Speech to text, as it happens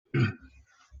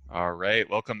All right,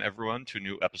 welcome everyone to a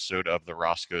new episode of the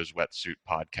Roscoe's Wetsuit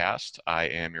Podcast. I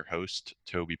am your host,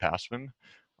 Toby Passman.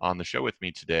 On the show with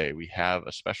me today, we have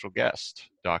a special guest,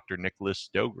 Dr. Nicholas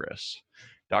Dogres.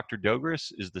 Dr.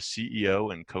 Dogres is the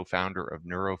CEO and co-founder of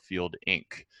Neurofield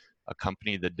Inc., a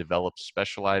company that develops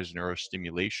specialized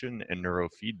neurostimulation and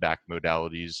neurofeedback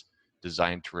modalities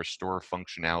designed to restore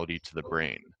functionality to the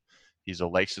brain. He's a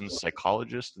licensed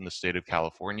psychologist in the state of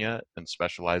California and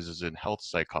specializes in health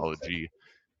psychology,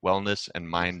 wellness, and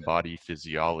mind-body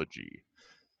physiology.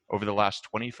 Over the last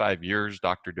 25 years,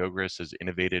 Dr. Dogres has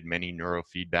innovated many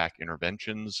neurofeedback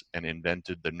interventions and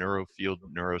invented the Neurofield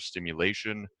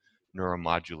neurostimulation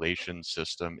neuromodulation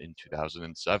system in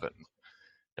 2007.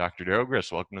 Dr.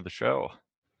 Dogres, welcome to the show.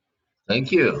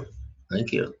 Thank you.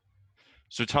 Thank you.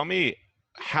 So tell me,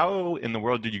 how in the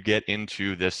world did you get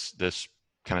into this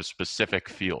kind of specific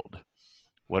field?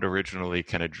 What originally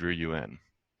kind of drew you in?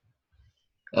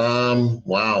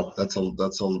 Wow, that's a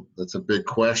big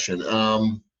question.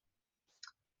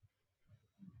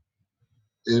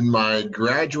 In my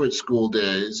graduate school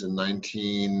days in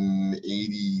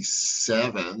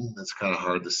 1987, that's kind of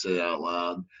hard to say out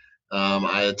loud.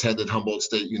 I attended Humboldt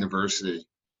State University,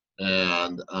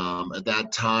 and at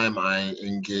that time, I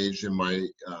engaged in my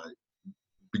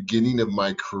beginning of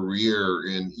my career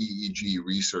in EEG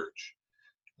research.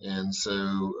 And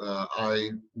so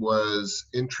I was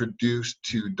introduced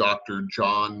to Dr.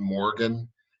 John Morgan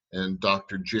and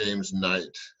Dr. James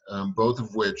Knight, both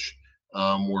of which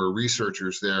were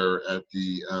researchers there at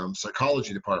the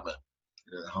psychology department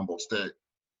at Humboldt State.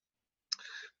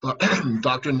 But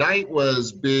Dr. Knight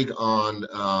was big on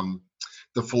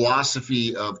the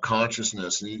philosophy of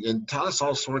consciousness, and taught us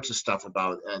all sorts of stuff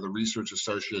about the research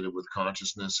associated with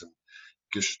consciousness and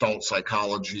Gestalt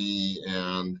psychology,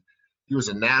 and he was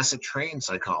a NASA trained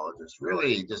psychologist,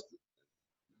 really just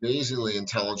amazingly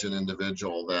intelligent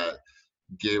individual that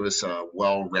gave us a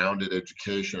well-rounded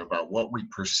education about what we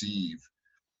perceive.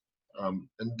 And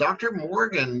Dr.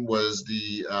 Morgan was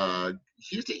he's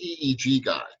the EEG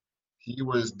guy. He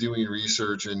was doing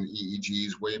research in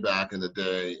EEGs way back in the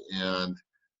day, and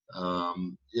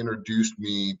introduced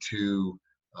me to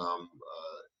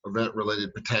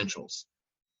event-related potentials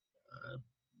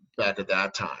back at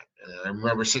that time. And I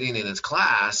remember sitting in his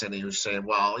class, and he was saying,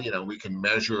 well, we can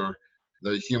measure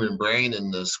the human brain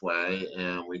in this way,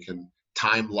 and we can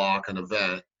time lock an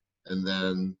event and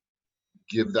then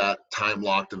give that time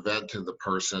locked event to the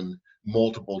person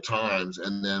multiple times,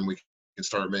 and then we can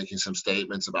start making some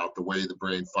statements about the way the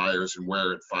brain fires and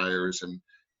where it fires and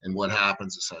what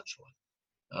happens essentially.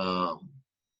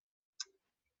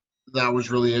 That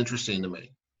was really interesting to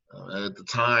me. At the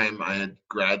time, I had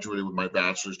graduated with my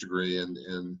bachelor's degree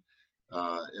in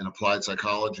applied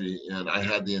psychology, and I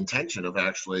had the intention of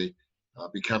actually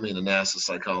becoming a NASA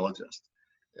psychologist.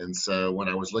 And so when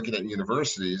I was looking at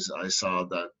universities, I saw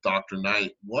that Dr.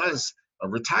 Knight was a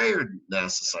retired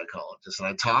NASA psychologist, and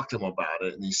I talked to him about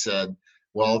it, and he said,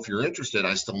 well, if you're interested,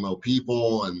 I still know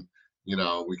people, and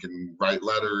we can write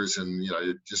letters, and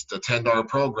just attend our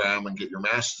program and get your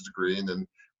master's degree, and then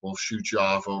we'll shoot you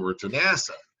off over to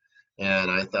NASA.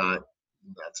 And I thought,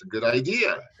 that's a good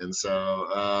idea. And so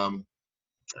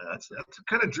that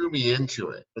kind of drew me into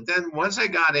it. But then once I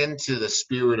got into the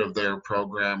spirit of their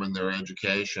program and their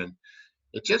education,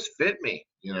 it just fit me.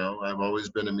 I've always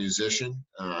been a musician.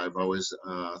 I've always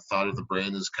thought of the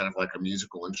brain as kind of like a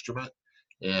musical instrument.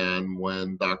 And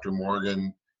when Dr.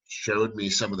 Morgan showed me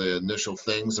some of the initial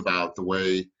things about the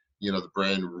way the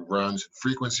brain runs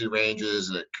frequency ranges,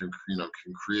 and it can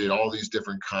create all these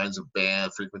different kinds of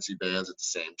frequency bands at the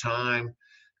same time.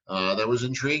 That was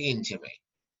intriguing to me,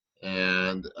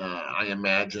 and I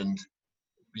imagined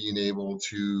being able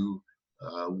to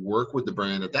work with the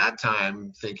brain at that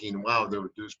time, thinking, wow,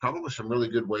 there's probably some really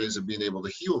good ways of being able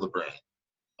to heal the brain,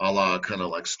 a la kind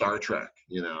of like Star Trek,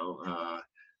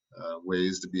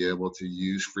 ways to be able to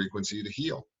use frequency to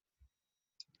heal.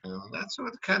 And that's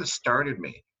what kind of started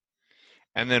me.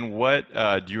 And then what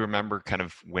do you remember kind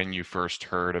of when you first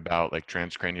heard about like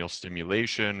transcranial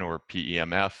stimulation or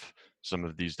PEMF, some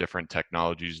of these different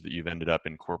technologies that you've ended up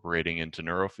incorporating into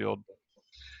Neurofield?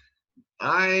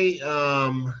 I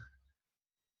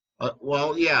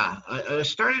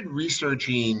started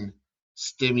researching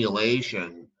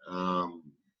stimulation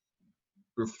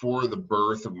before the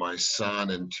birth of my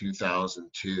son in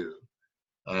 2002.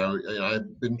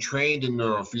 I've been trained in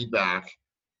neurofeedback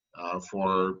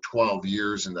for 12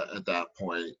 years at that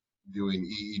point, doing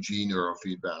EEG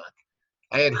neurofeedback.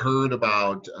 I had heard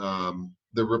about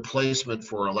the replacement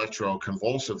for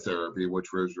electroconvulsive therapy,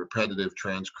 which was repetitive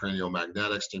transcranial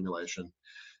magnetic stimulation,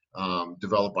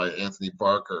 developed by Anthony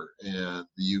Barker in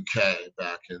the UK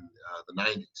back in the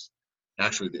 90s,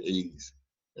 actually the 80s.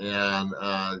 And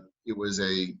it was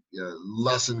a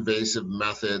less invasive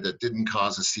method that didn't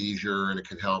cause a seizure, and it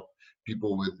could help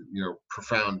people with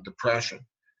profound depression.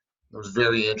 I was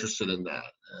very interested in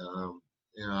that,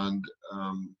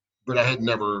 but I had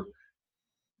never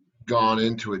gone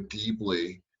into it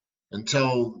deeply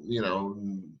until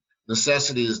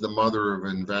necessity is the mother of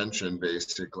invention,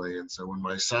 basically. And so when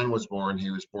my son was born, he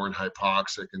was born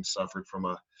hypoxic and suffered from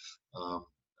a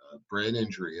brain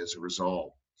injury as a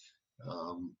result.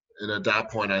 And at that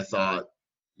point, I thought,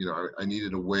 I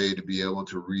needed a way to be able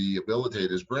to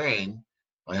rehabilitate his brain.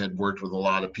 I had worked with a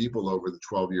lot of people over the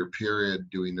 12-year period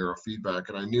doing neurofeedback,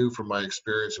 and I knew from my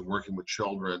experience of working with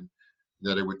children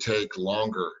that it would take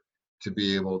longer to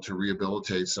be able to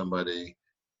rehabilitate somebody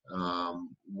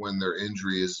when their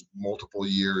injury is multiple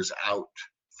years out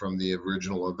from the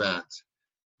original event.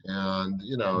 And,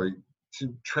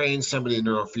 to train somebody in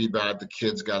neurofeedback, the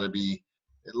kid's got to be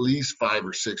at least 5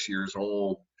 or 6 years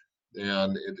old,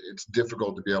 and it's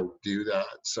difficult to be able to do that.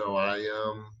 So I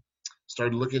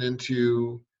started looking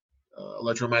into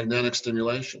electromagnetic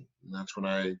stimulation, and that's when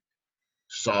I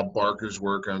saw Barker's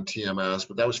work on TMS,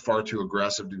 but that was far too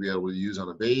aggressive to be able to use on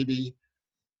a baby.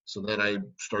 So then I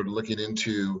started looking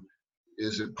into,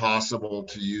 is it possible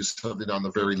to use something on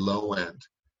the very low end?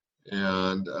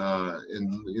 And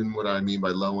in what I mean by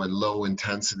low end, low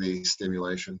intensity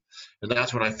stimulation. And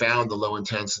that's when I found the low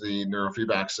intensity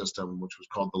neurofeedback system, which was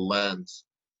called the LENS.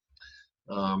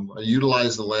 I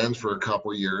utilized the LENS for a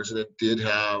couple of years, and it did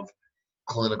have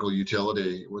clinical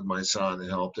utility with my son. It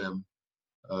helped him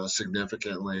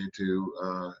significantly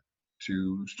to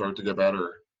start to get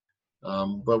better.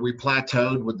 But we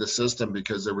plateaued with the system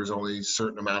because there was only a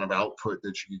certain amount of output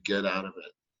that you could get out of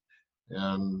it.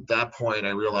 And at that point, I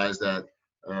realized that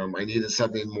I needed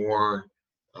something more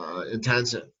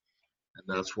intensive. And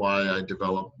that's why I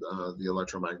developed the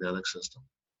electromagnetic system.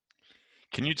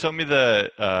 Can you tell me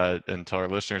and tell our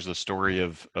listeners the story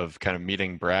of kind of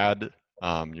meeting Brad,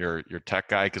 your tech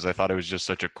guy? Because I thought it was just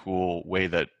such a cool way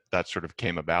that sort of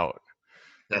came about.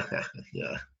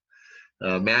 Yeah.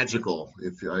 Magical,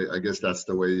 I guess that's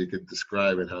the way you could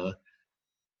describe it, huh?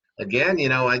 Again,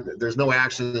 there's no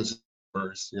accidents.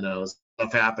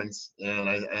 Stuff happens, and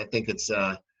I think it's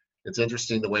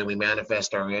interesting the way we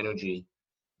manifest our energy.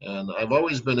 And I've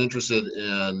always been interested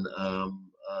in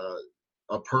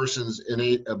a person's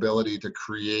innate ability to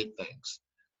create things.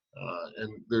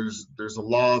 And there's a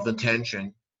law of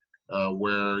intention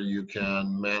where you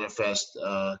can manifest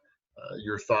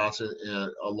your thoughts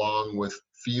along with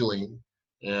feeling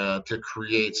to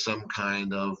create some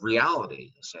kind of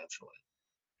reality, essentially.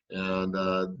 And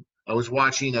I was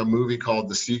watching a movie called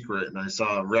The Secret, and I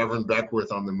saw Reverend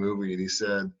Beckwith on the movie, and he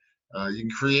said, you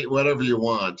can create whatever you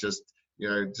want. Just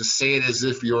say it as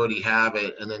if you already have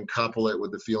it, and then couple it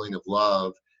with the feeling of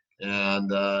love, and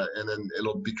then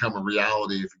it'll become a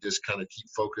reality if you just kind of keep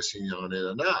focusing on it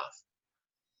enough.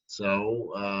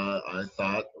 So I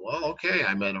thought, well, okay,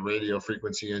 I met a radio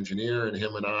frequency engineer, and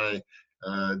him and I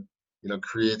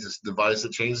create this device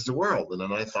that changes the world. And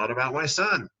then I thought about my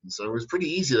son. And so it was pretty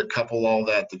easy to couple all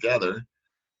that together.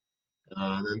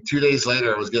 And 2 days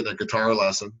later, I was getting a guitar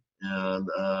lesson, and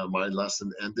my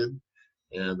lesson ended.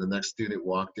 And the next student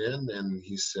walked in, and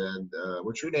he said,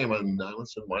 what's your name? And I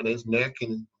said, my name's Nick.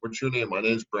 And what's your name? My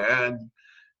name's Brad.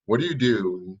 What do you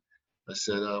do? And I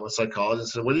said, I'm a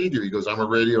psychologist. I said, what do you do? He goes, I'm a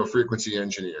radio frequency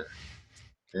engineer.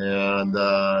 And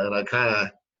I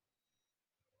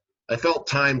felt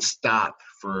time stop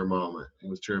for a moment. It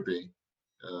was trippy,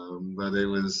 but it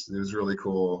was really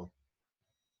cool.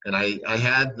 And I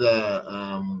had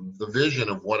the vision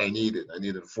of what I needed. I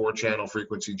needed a 4-channel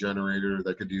frequency generator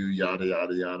that could do yada,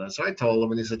 yada, yada. So I told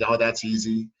him, and he said, oh, that's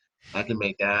easy. I can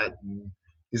make that. And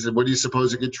he said, what do you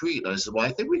suppose it could treat? And I said, well,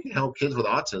 I think we can help kids with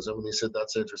autism. And he said,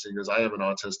 that's interesting, because I have an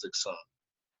autistic son.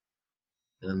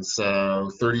 And so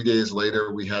 30 days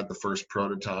later, we had the first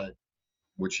prototype,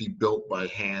 which he built by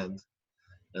hand.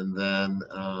 And then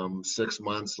 6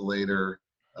 months later,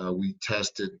 we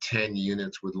tested 10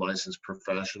 units with licensed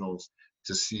professionals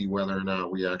to see whether or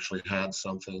not we actually had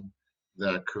something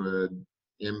that could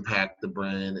impact the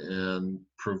brain and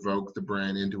provoke the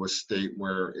brain into a state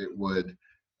where it would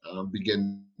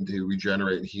begin to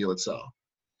regenerate and heal itself.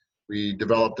 We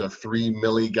developed a 3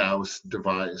 milligauss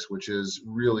device, which is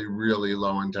really, really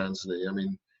low intensity. I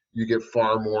mean, you get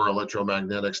far more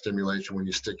electromagnetic stimulation when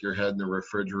you stick your head in the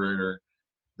refrigerator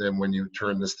than when you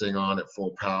turn this thing on at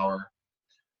full power.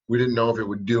 We didn't know if it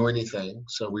would do anything,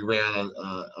 so we ran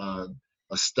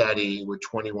a study with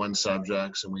 21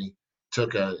 subjects, and we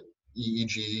took a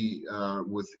EEG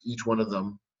with each one of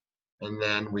them. And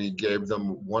then we gave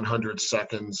them 100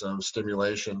 seconds of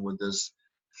stimulation with this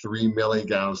 3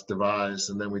 milligauss device.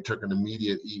 And then we took an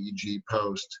immediate EEG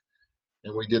post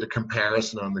and we did a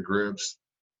comparison on the groups.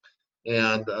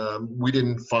 And we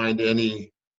didn't find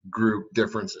any group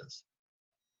differences.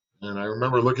 And I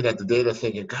remember looking at the data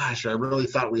thinking, gosh, I really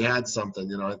thought we had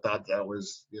something. I thought that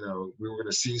was, we were going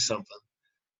to see something.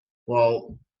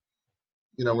 Well,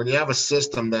 when you have a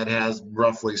system that has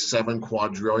roughly 7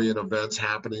 quadrillion events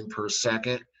happening per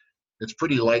second, it's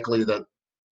pretty likely that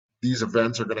these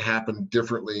events are going to happen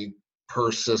differently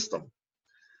per system.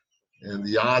 And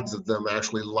the odds of them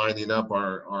actually lining up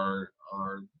are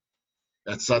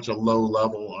at such a low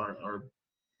level are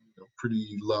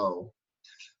pretty low.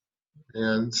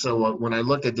 And so when I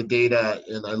looked at the data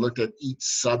and I looked at each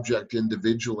subject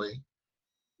individually,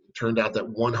 it turned out that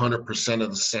 100% of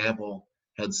the sample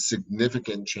had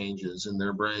significant changes in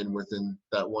their brain within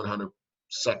that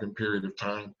 100-second period of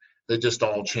time. They just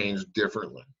all changed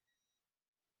differently.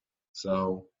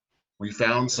 So we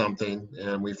found something,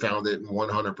 and we found it in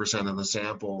 100% of the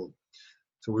sample.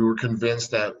 So we were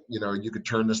convinced that you could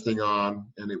turn this thing on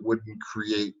and it wouldn't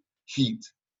create heat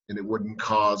and it wouldn't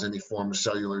cause any form of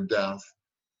cellular death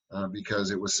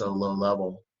because it was so low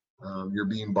level. You're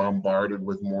being bombarded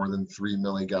with more than 3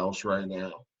 milligauss right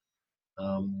now.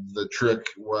 The trick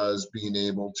was being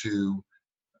able to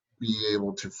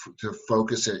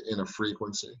focus it in a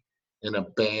frequency, in a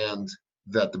band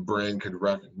that the brain could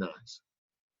recognize.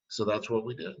 So that's what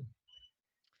we did.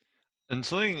 And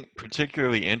something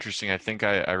particularly interesting, I think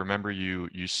I remember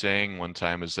you saying one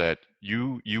time, is that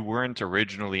you weren't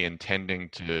originally intending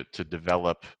to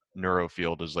develop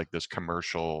Neurofield as like this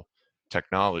commercial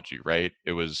technology, right?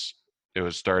 It was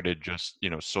started just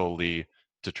solely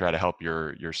to try to help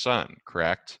your son,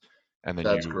 correct? And then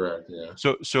That's correct, yeah.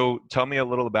 So tell me a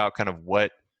little about kind of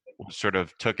what sort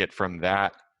of took it from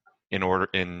that and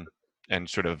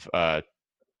sort of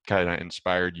kind of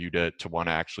inspired you to want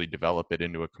to actually develop it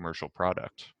into a commercial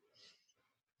product?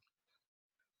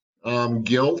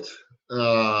 Guilt,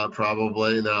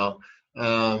 probably. No.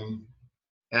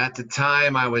 At the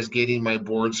time, I was getting my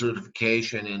board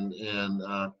certification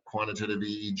in quantitative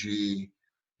EEG,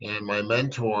 and my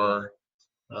mentor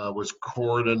was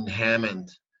Gordon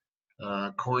Hammond.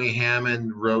 Corey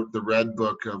Hammond wrote the Red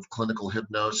Book of Clinical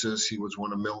Hypnosis. He was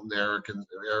one of Milton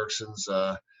Erickson's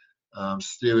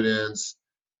students.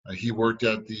 He worked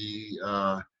at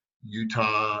the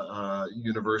Utah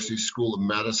University School of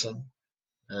Medicine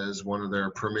as one of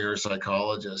their premier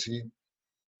psychologists. He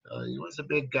was a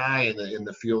big guy in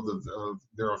the field of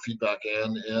neurofeedback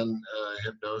and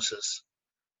hypnosis.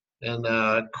 And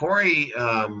Corey,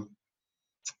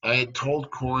 I had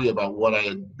told Corey about what I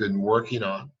had been working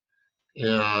on,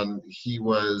 and he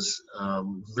was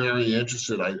very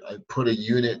interested. I put a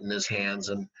unit in his hands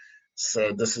and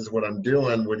said, "This is what I'm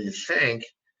doing. What do you think?"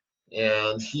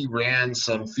 And he ran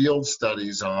some field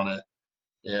studies on it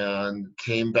and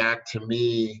came back to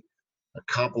me a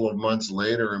couple of months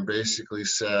later and basically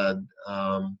said,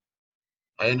 I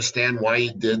understand why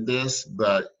you did this,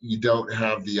 but you don't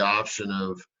have the option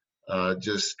of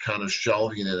just kind of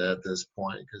shelving it at this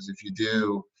point, because if you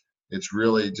do, it's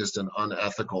really just an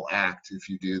unethical act if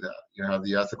you do that. You have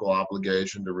the ethical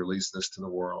obligation to release this to the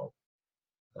world.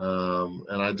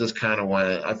 And I just kind of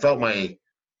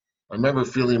I remember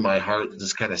feeling my heart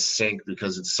just kind of sink,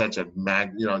 because it's such a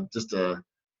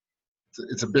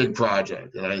it's a big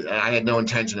project, and I had no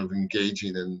intention of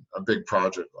engaging in a big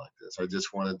project like this. I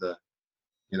just wanted to,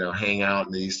 hang out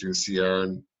in the Eastern Sierra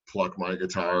and pluck my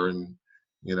guitar and,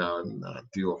 and not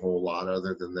do a whole lot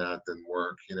other than that, than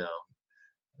work, and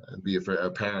be a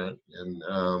parent. And,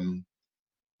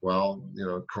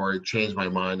 Corey changed my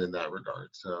mind in that regard.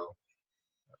 So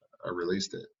I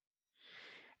released it.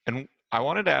 And I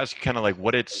wanted to ask you kind of like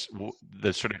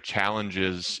the sort of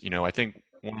challenges. I think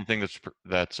one thing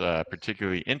that's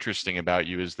particularly interesting about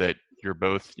you is that you're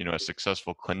both, a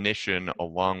successful clinician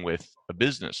along with a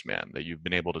businessman, that you've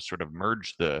been able to sort of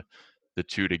merge the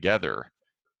two together.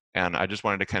 And I just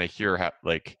wanted to kind of hear how,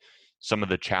 like, some of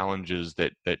the challenges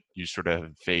that you sort of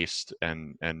have faced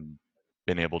and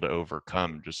been able to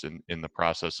overcome just in the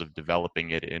process of developing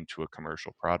it into a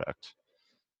commercial product.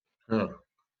 Huh.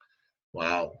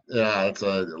 Wow. Yeah, it's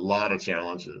a lot of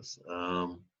challenges.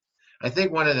 I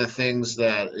think one of the things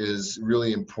that is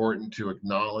really important to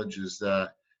acknowledge is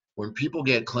that when people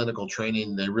get clinical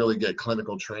training, they really get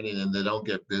clinical training and they don't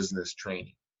get business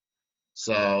training.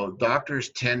 So doctors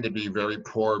tend to be very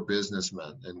poor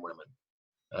businessmen and women.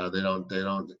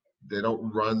 They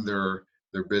don't run their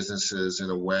businesses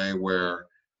in a way where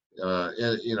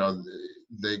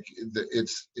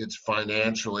it's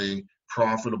financially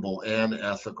profitable and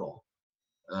ethical.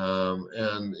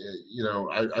 And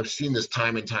I've seen this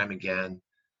time and time again.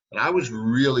 And I was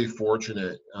really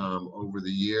fortunate over the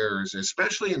years,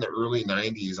 especially in the early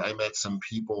 90s. I met some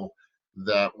people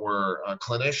that were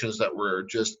clinicians that were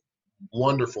just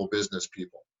wonderful business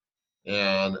people,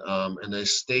 and they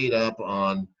stayed up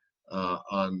on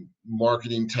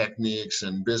marketing techniques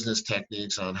and business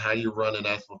techniques, on how do you run an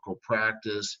ethical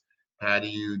practice, how do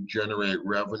you generate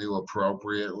revenue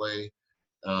appropriately,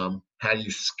 how do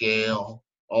you scale,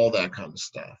 all that kind of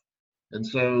stuff. And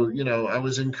so, I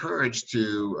was encouraged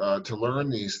to learn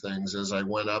these things as I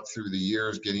went up through the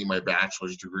years, getting my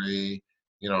bachelor's degree.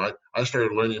 I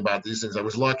started learning about these things. I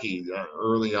was lucky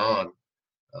early on,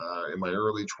 in my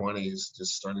early 20s,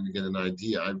 just starting to get an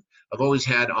idea. I've always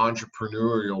had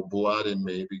entrepreneurial blood in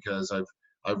me, because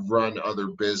I've run other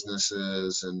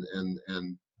businesses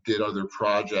and did other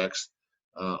projects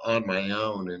on my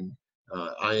own, and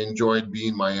I enjoyed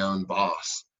being my own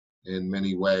boss in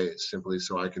many ways, simply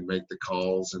so I can make the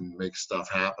calls and make stuff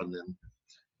happen. And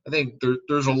I think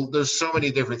there's so many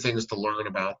different things to learn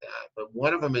about that, but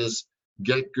one of them is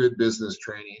get good business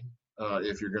training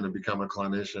if you're going to become a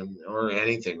clinician, or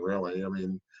anything really. I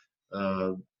mean,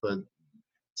 but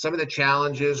some of the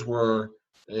challenges were,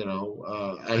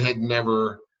 I had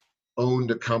never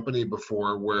owned a company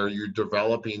before where you're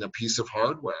developing a piece of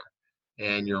hardware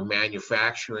and you're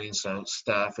manufacturing some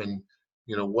stuff, and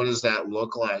what does that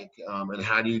look like, and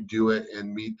how do you do it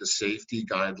and meet the safety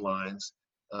guidelines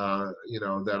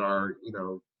that are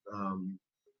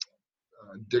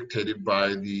dictated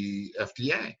by the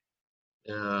FDA.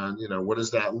 And what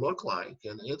does that look like?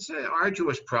 And it's an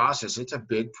arduous process. It's a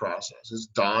big process. It's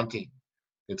daunting.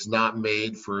 It's not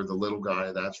made for the little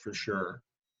guy, that's for sure.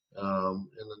 And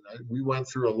we went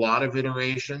through a lot of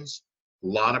iterations, a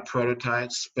lot of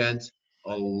prototypes, spent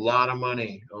a lot of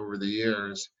money over the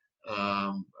years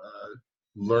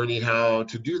learning how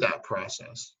to do that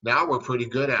process. Now we're pretty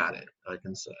good at it, I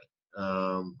can say,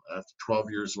 after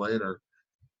 12 years later.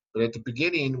 But at the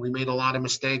beginning, we made a lot of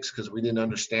mistakes because we didn't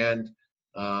understand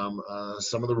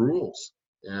some of the rules.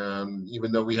 And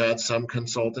even though we had some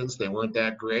consultants, they weren't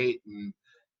that great. And,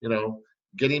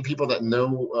 getting people that know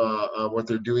what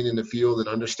they're doing in the field and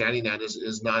understanding that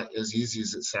is not as easy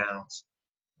as it sounds.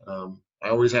 I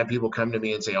always have people come to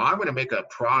me and say, "Oh, I'm going to make a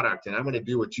product and I'm going to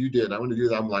do what you did. I'm going to do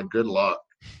that." I'm like, "Good luck,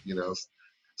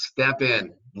 step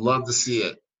in, love to see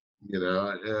it."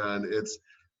 And it's,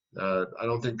 I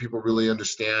don't think people really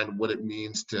understand what it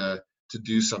means to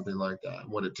do something like that,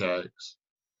 what it takes.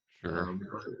 Sure.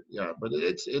 Yeah, but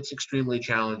it's extremely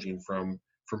challenging, from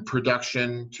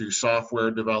production to software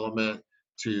development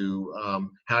to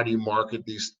how do you market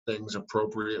these things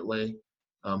appropriately,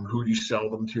 who do you sell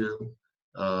them to,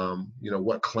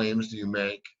 what claims do you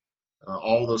make?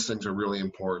 All those things are really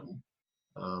important,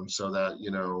 so that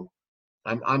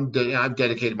I've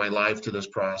dedicated my life to this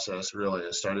process. Really,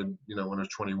 I started when I was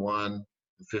 21, I'm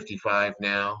 55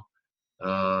 now,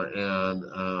 and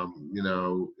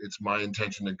it's my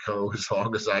intention to go as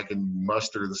long as I can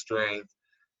muster the strength.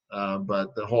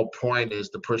 But the whole point is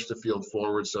to push the field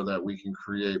forward so that we can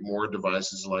create more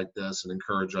devices like this and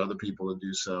encourage other people to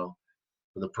do so,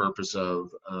 for the purpose of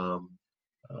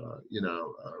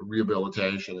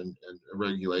rehabilitation and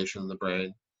regulation of the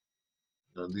brain.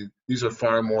 These are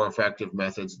far more effective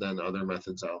methods than other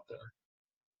methods out there.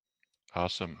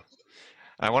 Awesome.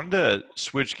 I wanted to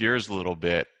switch gears a little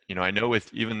bit. I know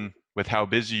even with how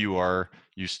busy you are,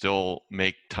 you still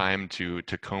make time to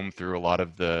comb through a lot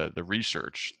of the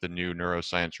research, the new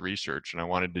neuroscience research. And I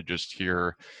wanted to just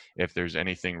hear if there's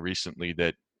anything recently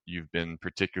that you've been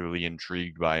particularly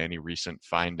intrigued by, any recent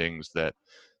findings that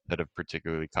have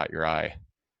particularly caught your eye.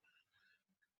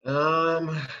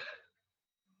 I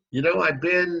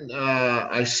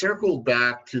circled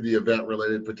back to the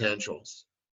event-related potentials.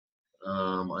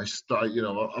 I started,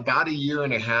 about a year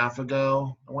and a half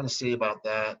ago, I want to say about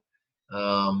that.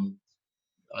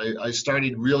 I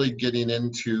started really getting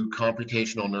into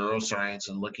computational neuroscience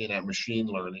and looking at machine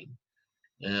learning.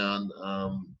 And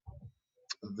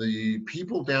the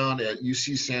people down at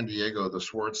UC San Diego, the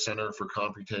Schwartz Center for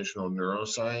Computational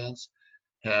Neuroscience,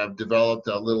 have developed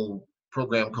a little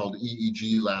program called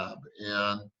EEG Lab.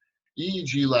 And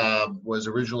EEG Lab was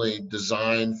originally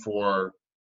designed for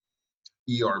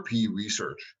ERP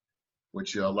research,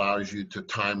 which allows you to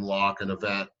time lock an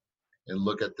event and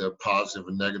look at the positive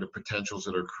and negative potentials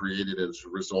that are created as a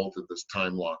result of this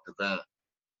time locked event.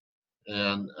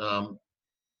 And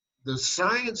the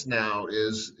science now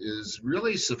is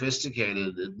really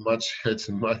sophisticated.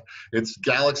 It's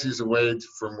galaxies away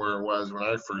from where it was when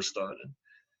I first started.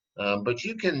 But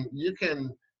you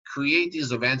can create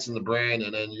these events in the brain,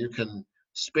 and then you can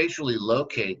spatially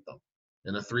locate them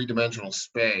in a three-dimensional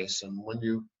space. And when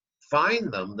you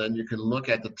find them, then you can look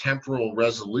at the temporal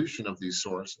resolution of these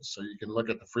sources. So you can look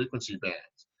at the frequency bands.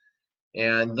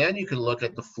 And then you can look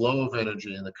at the flow of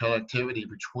energy and the connectivity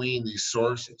between these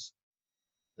sources.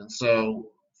 And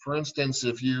so, for instance,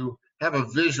 if you have a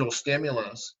visual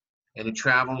stimulus and it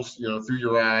travels, through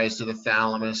your eyes to the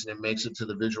thalamus and it makes it to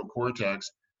the visual cortex,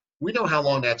 we know how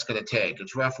long that's going to take.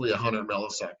 It's roughly 100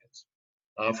 milliseconds.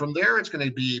 From there, it's going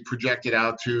to be projected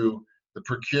out to the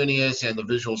precuneus and the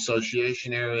visual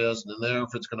association areas, and then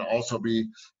it's going to also be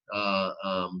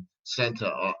sent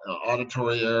to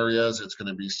auditory areas. It's going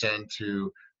to be sent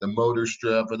to the motor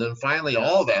strip, and then finally,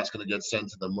 all of that's going to get sent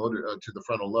to the to the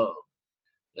frontal lobe.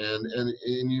 And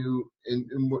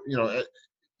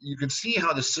you can see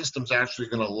how the system's actually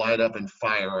going to light up and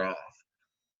fire off.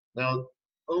 Now,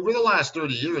 over the last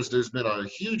 30 years, there's been a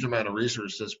huge amount of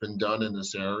research that's been done in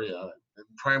this area,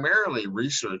 primarily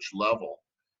research level,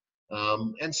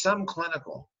 and some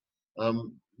clinical.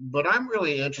 But I'm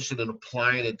really interested in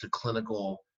applying it to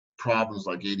clinical problems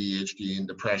like ADHD and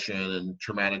depression and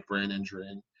traumatic brain injury.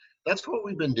 And that's what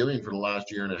we've been doing for the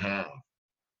last year and a half.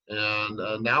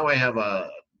 And now I have a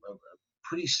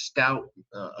pretty stout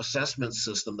assessment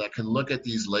system that can look at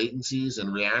these latencies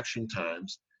and reaction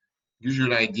times, gives you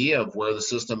an idea of where the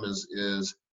system is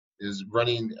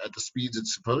running at the speeds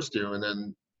it's supposed to, and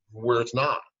then where it's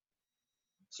not.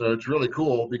 So it's really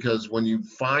cool, because when you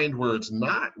find where it's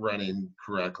not running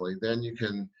correctly, then you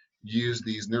can use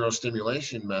these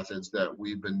neurostimulation methods that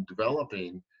we've been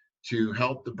developing to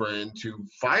help the brain to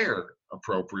fire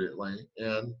appropriately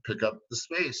and pick up the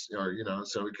space, or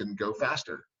so it can go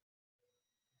faster.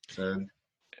 So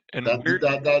And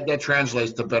that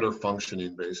translates to better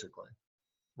functioning, basically.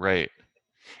 Right.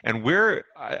 And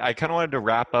I kind of wanted to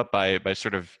wrap up by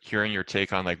sort of hearing your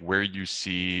take on like where you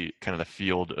see kind of the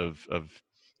field of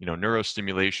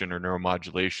neurostimulation or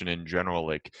neuromodulation in general.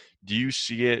 Like, do you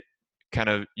see it kind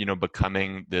of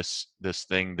becoming this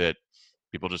thing that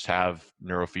people just have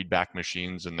neurofeedback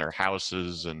machines in their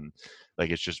houses and like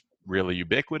it's just really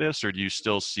ubiquitous, or do you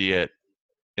still see it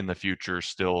in the future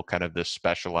still kind of this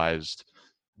specialized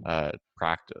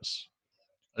practice?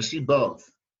 I see both.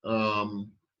 There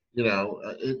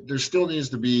still needs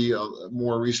to be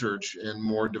more research and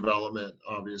more development,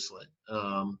 obviously.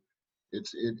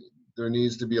 There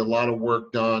needs to be a lot of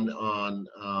work done on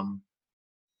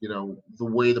the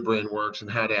way the brain works and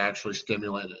how to actually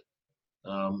stimulate it.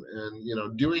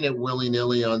 Doing it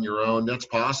willy-nilly on your own, that's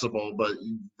possible, but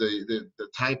the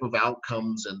type of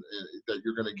outcomes that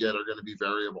you're going to get are going to be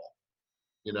variable.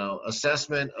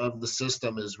 Assessment of the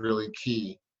system is really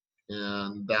key,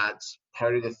 and that's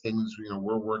part of the things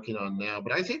we're working on now.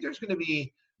 But I think there's going to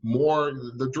be more.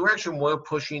 The direction we're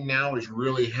pushing now is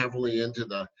really heavily into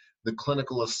the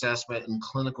clinical assessment and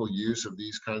clinical use of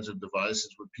these kinds of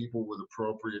devices with people with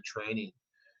appropriate training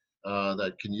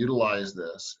that can utilize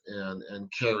this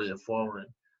and carry it forward.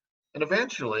 And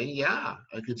eventually, I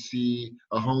could see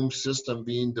a home system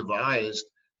being devised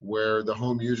where the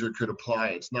home user could apply.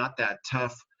 It's not that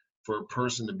tough for a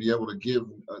person to be able to give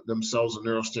themselves a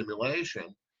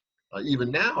neurostimulation. Even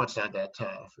now, it's not that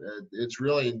tough. It's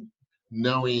really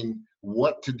knowing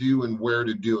what to do and where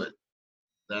to do it.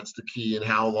 That's the key, and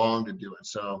how long to do it.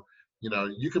 So,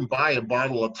 you can buy a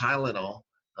bottle of Tylenol,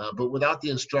 but without the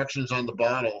instructions on the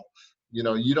bottle,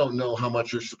 you don't know how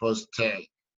much you're supposed to take.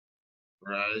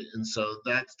 Right. And so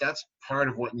that's part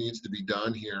of what needs to be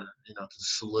done here, to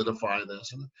solidify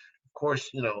this. And of course,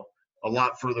 a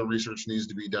lot further research needs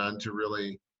to be done to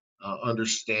really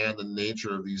understand the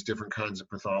nature of these different kinds of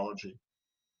pathology.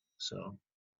 So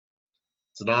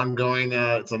it's an ongoing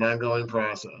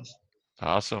process.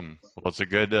 Awesome. Well, it's a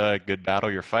good battle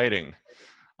you're fighting.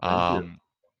 Thank you.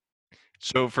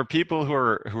 So for people who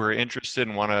are interested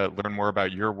and want to learn more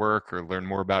about your work or learn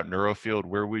more about Neurofield,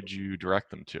 where would you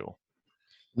direct them to?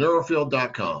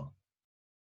 Neurofield.com.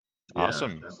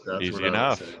 Awesome. That's easy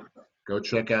enough. Go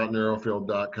check out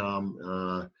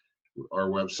neurofield.com. Our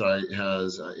website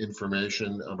has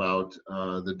information about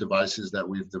the devices that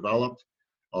we've developed.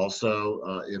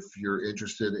 Also, if you're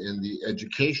interested in the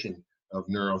education of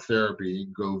neurotherapy,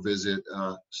 go visit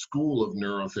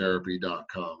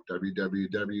schoolofneurotherapy.com,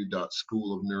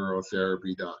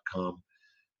 www.schoolofneurotherapy.com.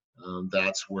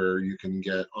 That's where you can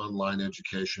get online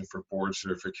education for board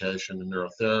certification in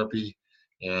neurotherapy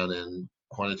and in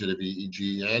quantitative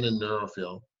EEG and in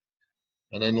Neurofield.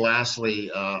 And then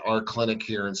lastly, our clinic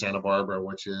here in Santa Barbara,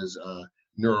 which is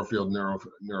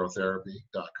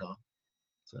neurofieldneurotherapy.com.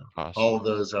 So awesome. All of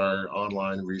those are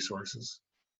online resources.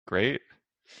 Great.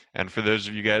 And for those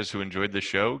of you guys who enjoyed the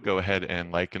show, go ahead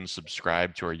and like and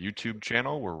subscribe to our YouTube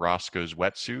channel. We're Roscoe's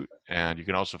Wetsuit. And you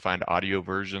can also find audio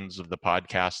versions of the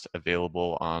podcast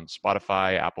available on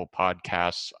Spotify, Apple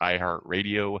Podcasts,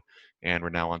 iHeartRadio, and we're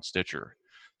now on Stitcher.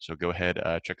 So go ahead,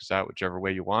 check us out whichever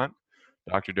way you want.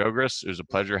 Dr. Dogres, it was a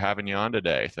pleasure having you on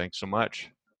today. Thanks so much.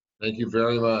 Thank you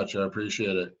very much. I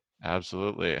appreciate it.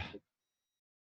 Absolutely.